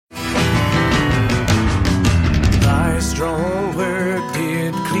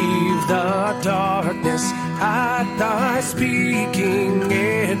speaking,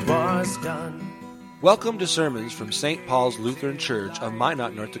 it was done. Welcome to sermons from St. Paul's Lutheran Church of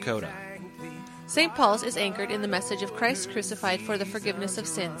Minot, North Dakota. St. Paul's is anchored in the message of Christ crucified for the forgiveness of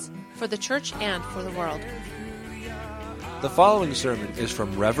sins, for the church and for the world. The following sermon is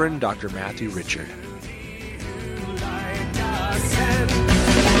from Reverend Dr. Matthew Richard.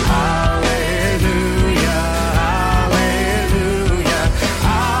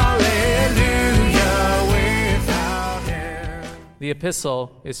 The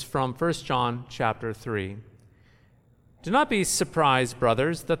epistle is from 1 John chapter 3. Do not be surprised,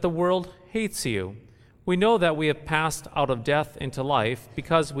 brothers, that the world hates you. We know that we have passed out of death into life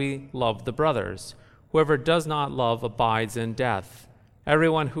because we love the brothers. Whoever does not love abides in death.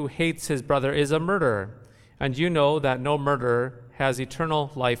 Everyone who hates his brother is a murderer, and you know that no murderer has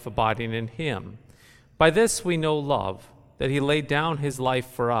eternal life abiding in him. By this we know love, that he laid down his life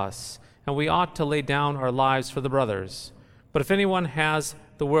for us, and we ought to lay down our lives for the brothers. But if anyone has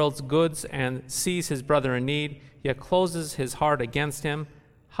the world's goods and sees his brother in need, yet closes his heart against him,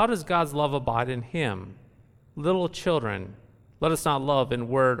 how does God's love abide in him? Little children, let us not love in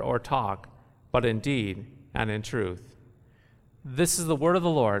word or talk, but in deed and in truth. This is the word of the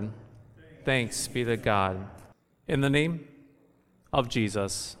Lord. Thanks be to God. In the name of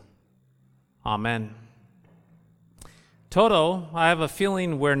Jesus. Amen. Toto, I have a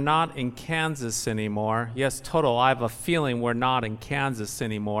feeling we're not in Kansas anymore. Yes, Toto, I have a feeling we're not in Kansas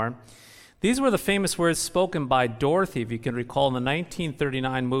anymore. These were the famous words spoken by Dorothy, if you can recall, in the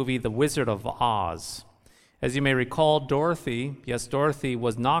 1939 movie The Wizard of Oz. As you may recall, Dorothy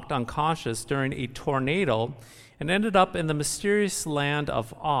was knocked unconscious during a tornado and ended up in the mysterious land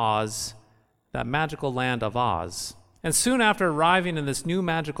of Oz, that magical land of Oz. And soon after arriving in this new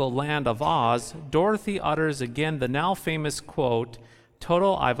magical land of Oz, Dorothy utters again the now famous quote,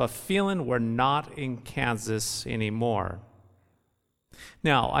 "Toto, I have a feeling we're not in Kansas anymore."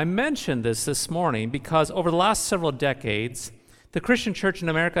 Now, I mentioned this morning because over the last several decades, the Christian church in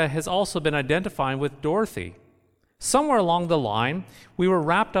America has also been identifying with Dorothy. Somewhere along the line, we were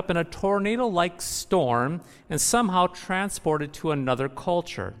wrapped up in a tornado-like storm and somehow transported to another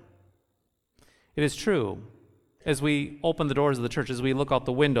culture. It is true. As we open the doors of the church, as we look out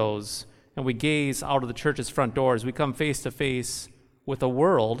the windows and we gaze out of the church's front doors, we come face to face with a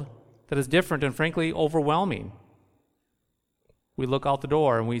world that is different and frankly overwhelming. We look out the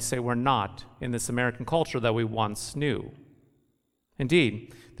door and we say we're not in this American culture that we once knew.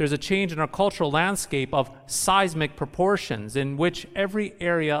 Indeed, there's a change in our cultural landscape of seismic proportions in which every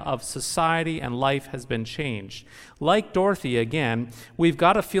area of society and life has been changed. Like Dorothy again, we've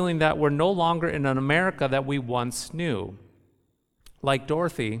got a feeling that we're no longer in an America that we once knew. Like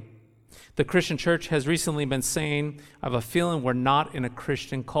Dorothy, the Christian church has recently been saying, I have a feeling we're not in a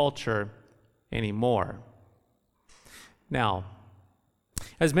Christian culture anymore. Now,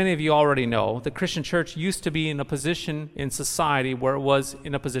 as many of you already know, the Christian church used to be in a position in society where it was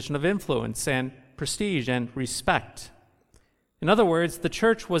in a position of influence and prestige and respect. In other words, the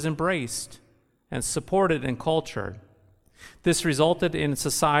church was embraced and supported in culture. This resulted in a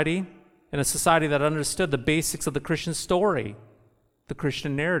society that understood the basics of the Christian story, the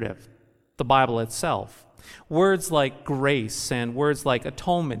Christian narrative, the Bible itself. Words like grace and words like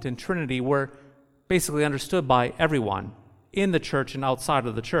atonement and Trinity were basically understood by everyone in the church and outside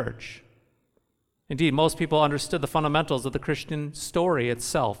of the church. Indeed, most people understood the fundamentals of the Christian story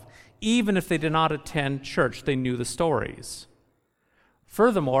itself. Even if they did not attend church, they knew the stories.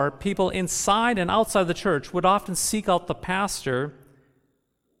 Furthermore, people inside and outside the church would often seek out the pastor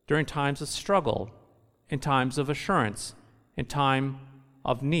during times of struggle, in times of assurance, in time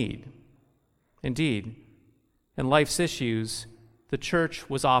of need. Indeed, in life's issues, the church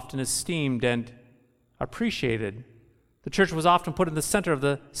was often esteemed and appreciated. The church was often put in the center of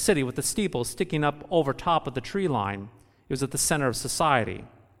the city with the steeple sticking up over top of the tree line. It was at the center of society.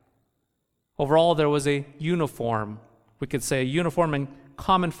 Overall, there was a uniform, we could say a uniform and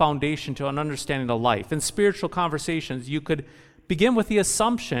common foundation to an understanding of life. In spiritual conversations, you could begin with the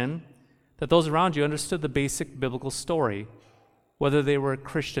assumption that those around you understood the basic biblical story, whether they were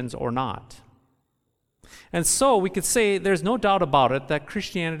Christians or not. And so we could say there's no doubt about it that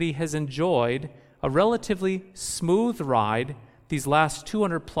Christianity has enjoyed a relatively smooth ride these last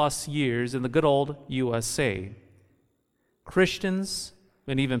 200 plus years in the good old USA. Christians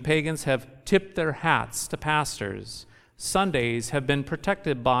and even pagans have tipped their hats to pastors. Sundays have been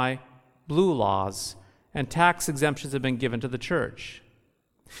protected by blue laws, and tax exemptions have been given to the church.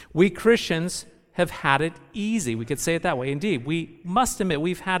 We Christians have had it easy. We could say it that way. Indeed, we must admit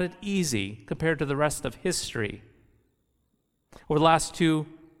we've had it easy compared to the rest of history. Over the last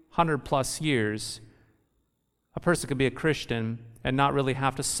 200 plus years, A person can be a Christian and not really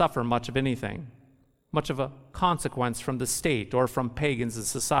have to suffer much of anything, much of a consequence from the state or from pagans in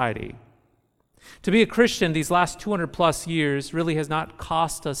society. To be a Christian these last 200 plus years really has not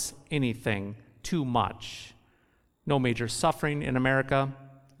cost us anything too much. No major suffering in America,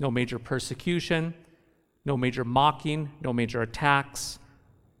 no major persecution, no major mocking, no major attacks,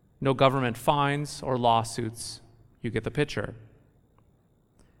 no government fines or lawsuits. You get the picture.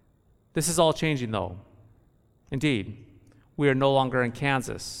 This is all changing, though. Indeed, we are no longer in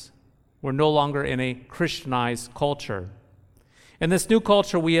Kansas. We're no longer in a Christianized culture. In this new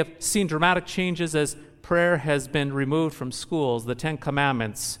culture, we have seen dramatic changes as prayer has been removed from schools, the Ten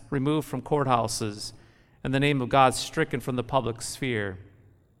Commandments removed from courthouses, and the name of God stricken from the public sphere.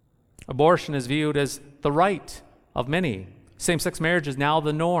 Abortion is viewed as the right of many. Same-sex marriage is now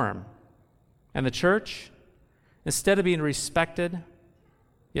the norm. And the church, instead of being respected,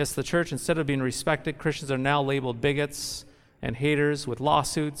 Christians are now labeled bigots and haters with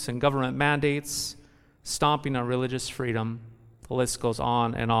lawsuits and government mandates, stomping on religious freedom. The list goes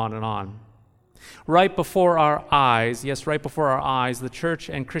on and on and on. Right before our eyes, the church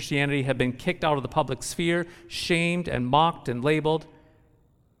and Christianity have been kicked out of the public sphere, shamed and mocked and labeled.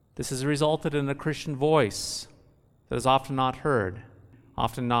 This has resulted in a Christian voice that is often not heard,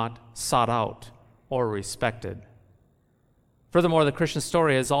 often not sought out or respected. Furthermore, the Christian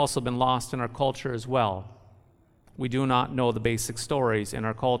story has also been lost in our culture as well. We do not know the basic stories in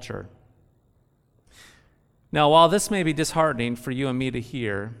our culture. Now, while this may be disheartening for you and me to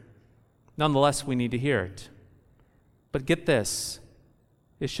hear, nonetheless, we need to hear it. But get this,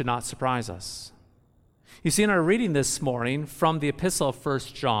 it should not surprise us. You see, in our reading this morning from the epistle of 1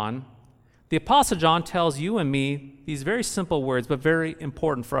 John, the Apostle John tells you and me these very simple words, but very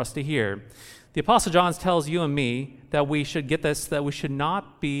important for us to hear. The Apostle John tells you and me that we should get this, that we should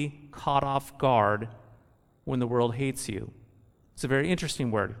not be caught off guard when the world hates you. It's a very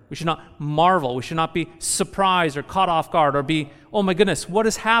interesting word. We should not marvel. We should not be surprised or caught off guard or be, oh my goodness, what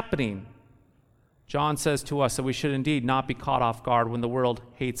is happening? John says to us that we should indeed not be caught off guard when the world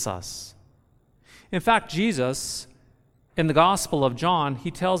hates us. In fact, Jesus, in the Gospel of John,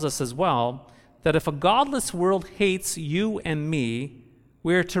 he tells us as well that if a godless world hates you and me,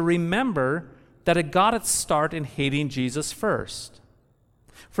 we are to remember that it got its start in hating Jesus first.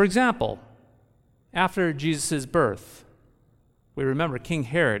 For example, after Jesus' birth, we remember King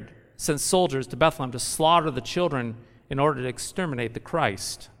Herod sent soldiers to Bethlehem to slaughter the children in order to exterminate the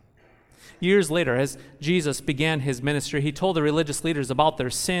Christ. Years later, as Jesus began his ministry, he told the religious leaders about their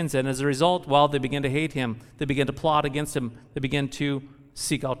sins, and as a result, they began to hate him. They began to plot against him. They began to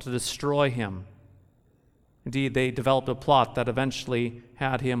seek out to destroy him. Indeed, they developed a plot that eventually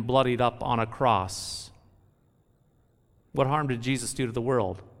had him bloodied up on a cross. What harm did Jesus do to the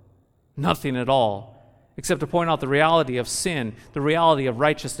world? Nothing at all, except to point out the reality of sin, the reality of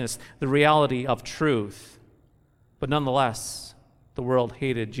righteousness, the reality of truth. But nonetheless, the world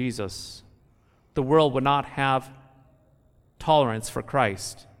hated Jesus. The world would not have tolerance for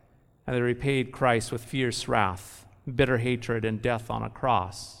Christ, and they repaid Christ with fierce wrath, bitter hatred, and death on a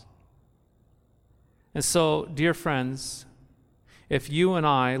cross. And so, dear friends, if you and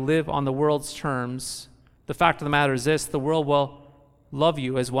I live on the world's terms, the fact of the matter is this: the world will love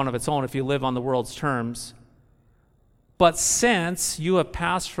you as one of its own if you live on the world's terms. But since you have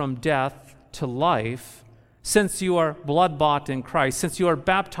passed from death to life, since you are blood-bought in Christ, since you are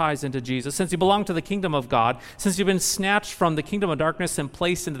baptized into Jesus, since you belong to the kingdom of God, since you've been snatched from the kingdom of darkness and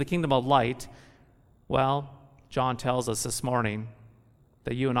placed into the kingdom of light, well, John tells us this morning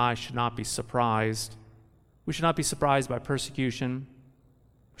that you and I should not be surprised. We should not be surprised by persecution.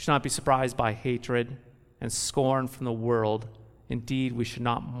 We should not be surprised by hatred and scorn from the world. Indeed, we should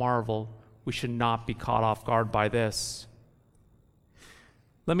not marvel. We should not be caught off guard by this.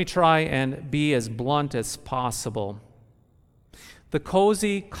 Let me try and be as blunt as possible. The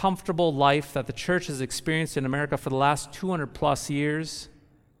cozy, comfortable life that the church has experienced in America for the last 200 plus years,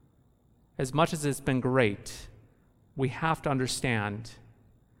 as much as it's been great, we have to understand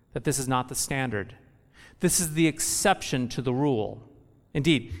that this is not the standard. This is the exception to the rule.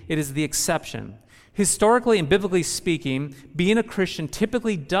 Indeed, it is the exception. Historically and biblically speaking, being a Christian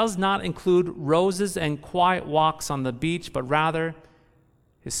typically does not include roses and quiet walks on the beach, but rather,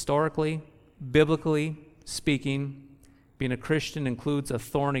 historically, biblically speaking, being a Christian includes a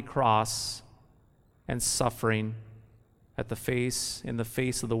thorny cross and suffering in the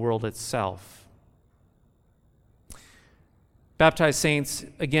face of the world itself. Baptized saints,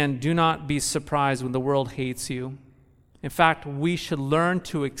 again, do not be surprised when the world hates you. In fact, we should learn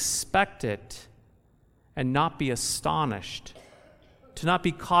to expect it and not be astonished, to not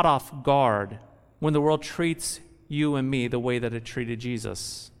be caught off guard when the world treats you and me the way that it treated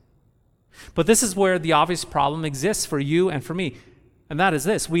Jesus. But this is where the obvious problem exists for you and for me, and that is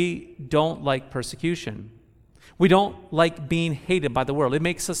this: we don't like persecution. We don't like being hated by the world. It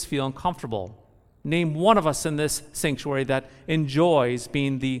makes us feel uncomfortable. Name one of us in this sanctuary that enjoys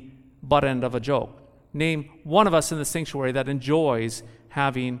being the butt end of a joke. Name one of us in the sanctuary that enjoys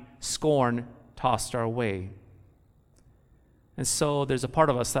having scorn tossed our way. And so there's a part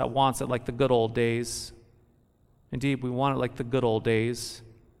of us that wants it like the good old days. Indeed, we want it like the good old days.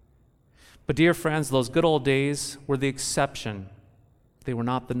 But dear friends, those good old days were the exception. They were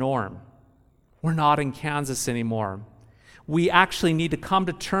not the norm. We're not in Kansas anymore. We actually need to come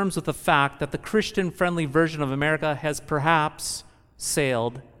to terms with the fact that the Christian-friendly version of America has perhaps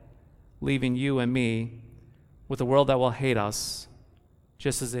sailed, leaving you and me with a world that will hate us,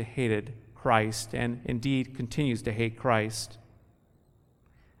 just as it hated Christ, and indeed continues to hate Christ.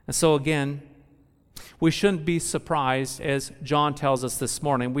 And so again, we shouldn't be surprised, as John tells us this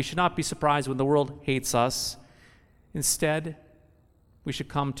morning. We should not be surprised when the world hates us. Instead, we should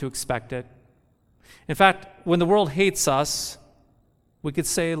come to expect it. In fact, when the world hates us, we could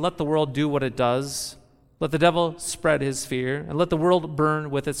say, let the world do what it does. Let the devil spread his fear, and let the world burn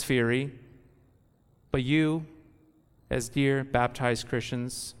with its fury. But you, as dear baptized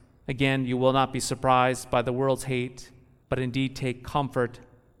Christians, again, you will not be surprised by the world's hate, but indeed take comfort,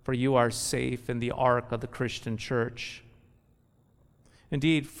 for you are safe in the ark of the Christian church.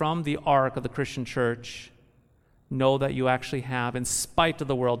 Indeed, from the ark of the Christian church, know that you actually have, in spite of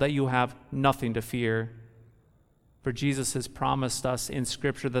the world, that you have nothing to fear. For Jesus has promised us in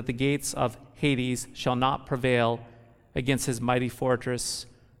Scripture that the gates of Hades shall not prevail against his mighty fortress,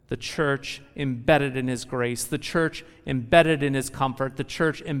 the church embedded in his grace, the church embedded in his comfort, the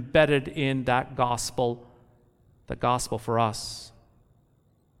church embedded in that gospel, the gospel for us.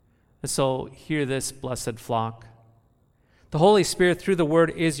 And so hear this, blessed flock. The Holy Spirit through the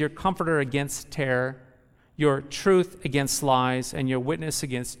Word is your comforter against terror, your truth against lies, and your witness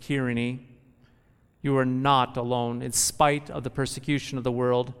against tyranny. You are not alone in spite of the persecution of the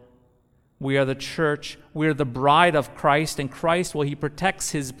world. We are the church. We are the bride of Christ, and Christ, well, he protects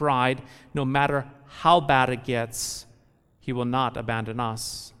his bride no matter how bad it gets. He will not abandon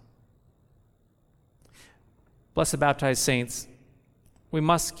us. Blessed baptized saints, we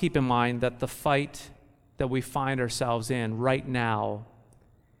must keep in mind that the fight that we find ourselves in right now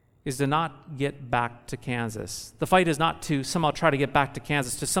is to not get back to Kansas. The fight is not to somehow try to get back to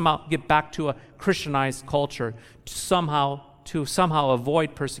Kansas, to somehow get back to a Christianized culture, to somehow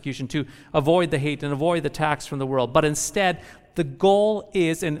avoid persecution, to avoid the hate and avoid the attacks from the world. But instead, the goal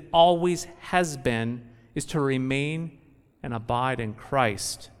is, and always has been, is to remain and abide in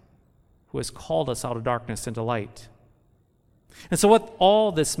Christ, who has called us out of darkness into light. And so what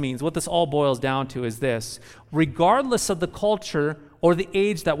all this means, what this all boils down to is this: regardless of the culture or the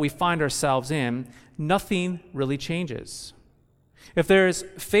age that we find ourselves in, nothing really changes. If there's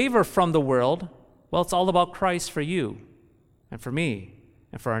favor from the world, well, it's all about Christ for you and for me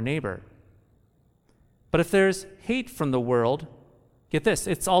and for our neighbor. But if there's hate from the world, get this,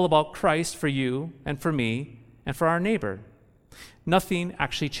 it's all about Christ for you and for me and for our neighbor. Nothing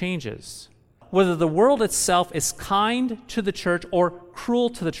actually changes. Whether the world itself is kind to the church or cruel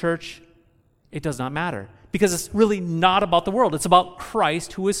to the church, it does not matter. Because it's really not about the world. It's about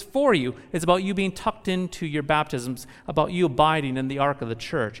Christ who is for you. It's about you being tucked into your baptisms, about you abiding in the ark of the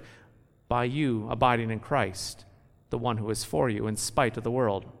church, by you abiding in Christ, the one who is for you in spite of the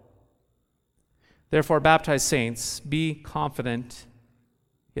world. Therefore, baptized saints, be confident,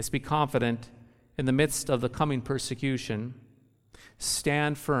 yes, be confident in the midst of the coming persecution.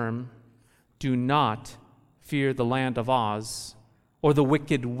 Stand firm. Do not fear the land of Oz, or the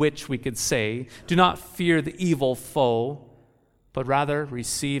wicked witch, we could say. Do not fear the evil foe, but rather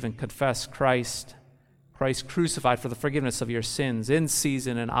receive and confess Christ crucified for the forgiveness of your sins, in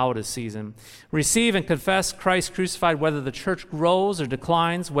season and out of season. Receive and confess Christ crucified, whether the church grows or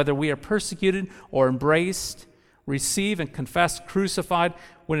declines, whether we are persecuted or embraced. Receive and confess crucified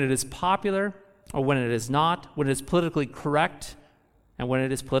when it is popular or when it is not, when it is politically correct and when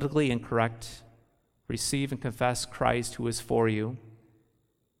it is politically incorrect. Receive and confess Christ who is for you.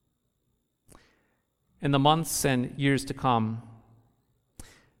 In the months and years to come,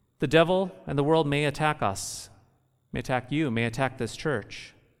 the devil and the world may attack us, may attack you, may attack this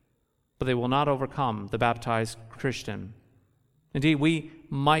church, but they will not overcome the baptized Christian. Indeed, we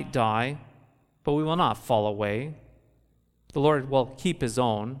might die, but we will not fall away. The Lord will keep his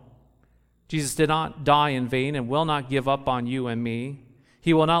own. Jesus did not die in vain and will not give up on you and me.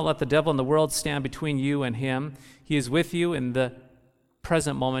 He will not let the devil and the world stand between you and him. He is with you in the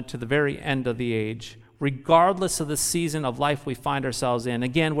present moment to the very end of the age, regardless of the season of life we find ourselves in.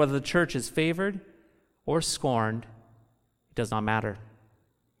 Again, whether the church is favored or scorned, it does not matter.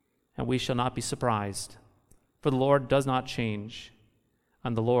 And we shall not be surprised, for the Lord does not change,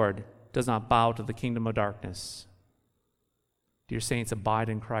 and the Lord does not bow to the kingdom of darkness. Dear saints, abide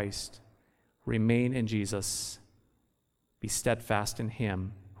in Christ. Remain in Jesus. Be steadfast in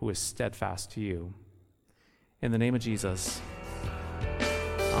him who is steadfast to you. In the name of Jesus,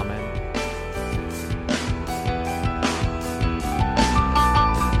 amen.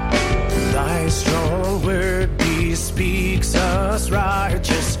 Thy strong word bespeaks us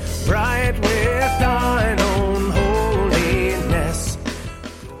righteous, bright with thine own holiness.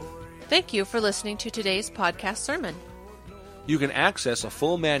 Thank you for listening to today's podcast sermon. You can access a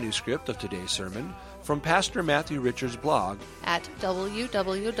full manuscript of today's sermon from Pastor Matthew Richard's blog At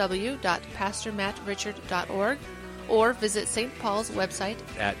www.pastormattrichard.org or visit St. Paul's website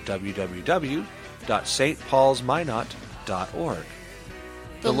at www.stpaulsminot.org.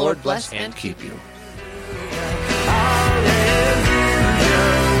 The Lord bless and keep you.